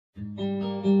Green's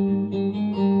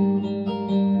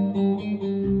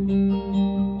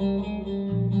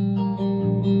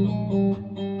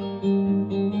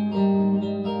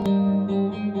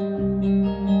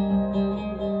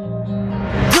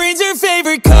her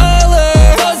favorite color.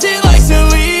 Doesn't like to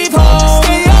leave home.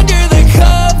 Stay under the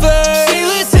covers. She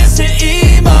listens to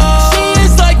emo. She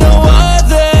is like no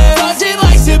other. Doesn't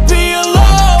like to be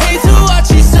alone. Hate to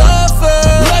watch you suffer.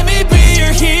 Let me be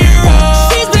your hero.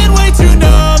 She's been way too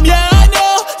numb. Yeah, I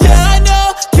know.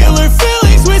 Kill her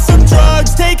feelings with some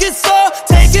drugs. Take it slow,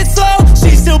 take it slow.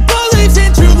 She still believes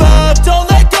in true love. Don't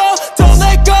let go, don't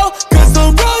let go. Cause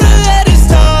the road ahead is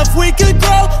tough. We could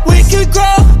grow, we could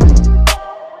grow.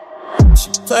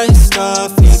 She plays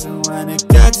tough even when it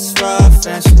gets rough.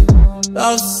 And she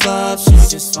loves love, she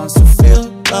just wants to feel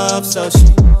love. So she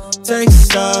takes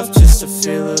stuff just to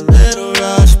feel a little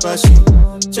rush. But she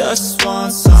just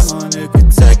wants someone who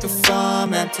could take her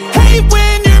from empty. Hate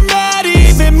when you're mad,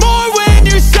 even more when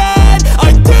you're sad.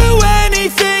 I'd do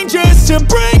anything just to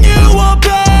bring you all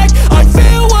back. I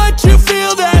feel what you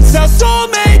feel, that's how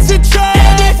soulmates attract.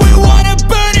 And if we wanna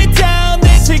burn it down,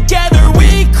 then together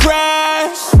we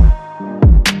crash.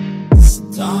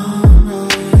 I'm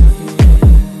right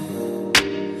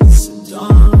here, so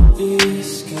don't be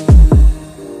scared.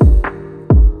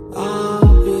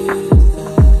 I'll be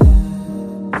there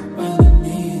when you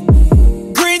need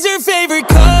me. Green's her favorite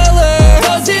color.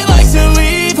 Doesn't like to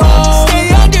leave home. Stay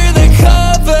under the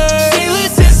covers. She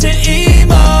listens to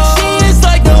emo. She is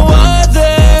like no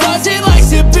other. Doesn't like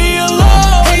to be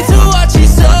alone. Hate to watch you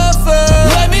suffer.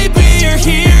 Let me be your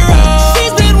hero.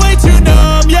 She's been way too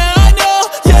numb. Yeah, I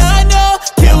know.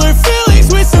 Kill her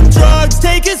feelings with some drugs.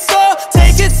 Take it slow,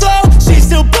 take it slow. She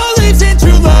still believes in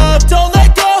true love. Don't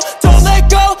let go, don't let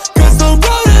go. Cause the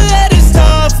road ahead is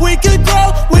tough. We could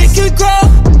grow, we could grow.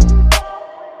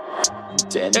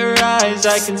 In her eyes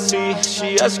I can see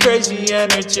she has crazy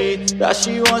energy. That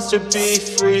she wants to be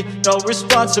free, no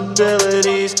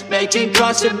responsibilities. Making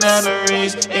constant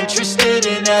memories, interested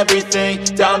in everything.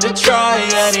 Down to try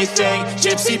anything.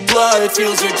 Gypsy blood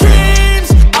fuels her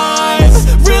dreams. I'm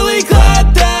really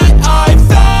glad that I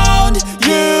found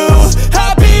you.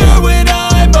 Happier when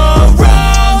I'm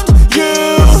around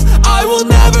you. I will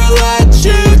never let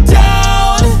you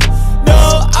down.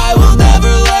 No, I will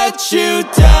never let you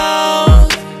down.